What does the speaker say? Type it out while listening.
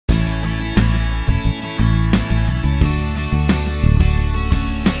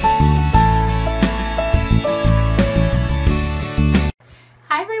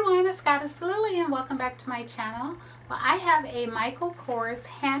It's Lily and welcome back to my channel. Well, I have a Michael Kors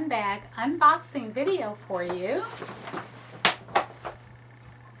handbag unboxing video for you.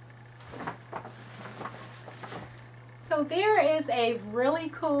 So there is a really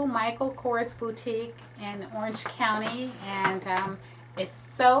cool Michael Kors boutique in Orange County, and it's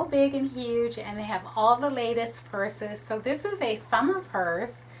so big and huge, and they have all the latest purses. So this is a summer purse.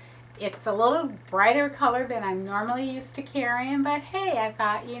 It's a little brighter color than I'm normally used to carrying, but hey, I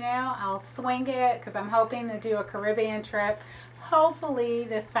thought, you know, I'll swing it because I'm hoping to do a Caribbean trip hopefully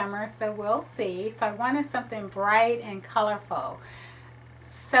this summer, so we'll see. So I wanted something bright and colorful.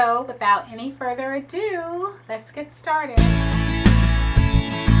 So without any further ado, let's get started.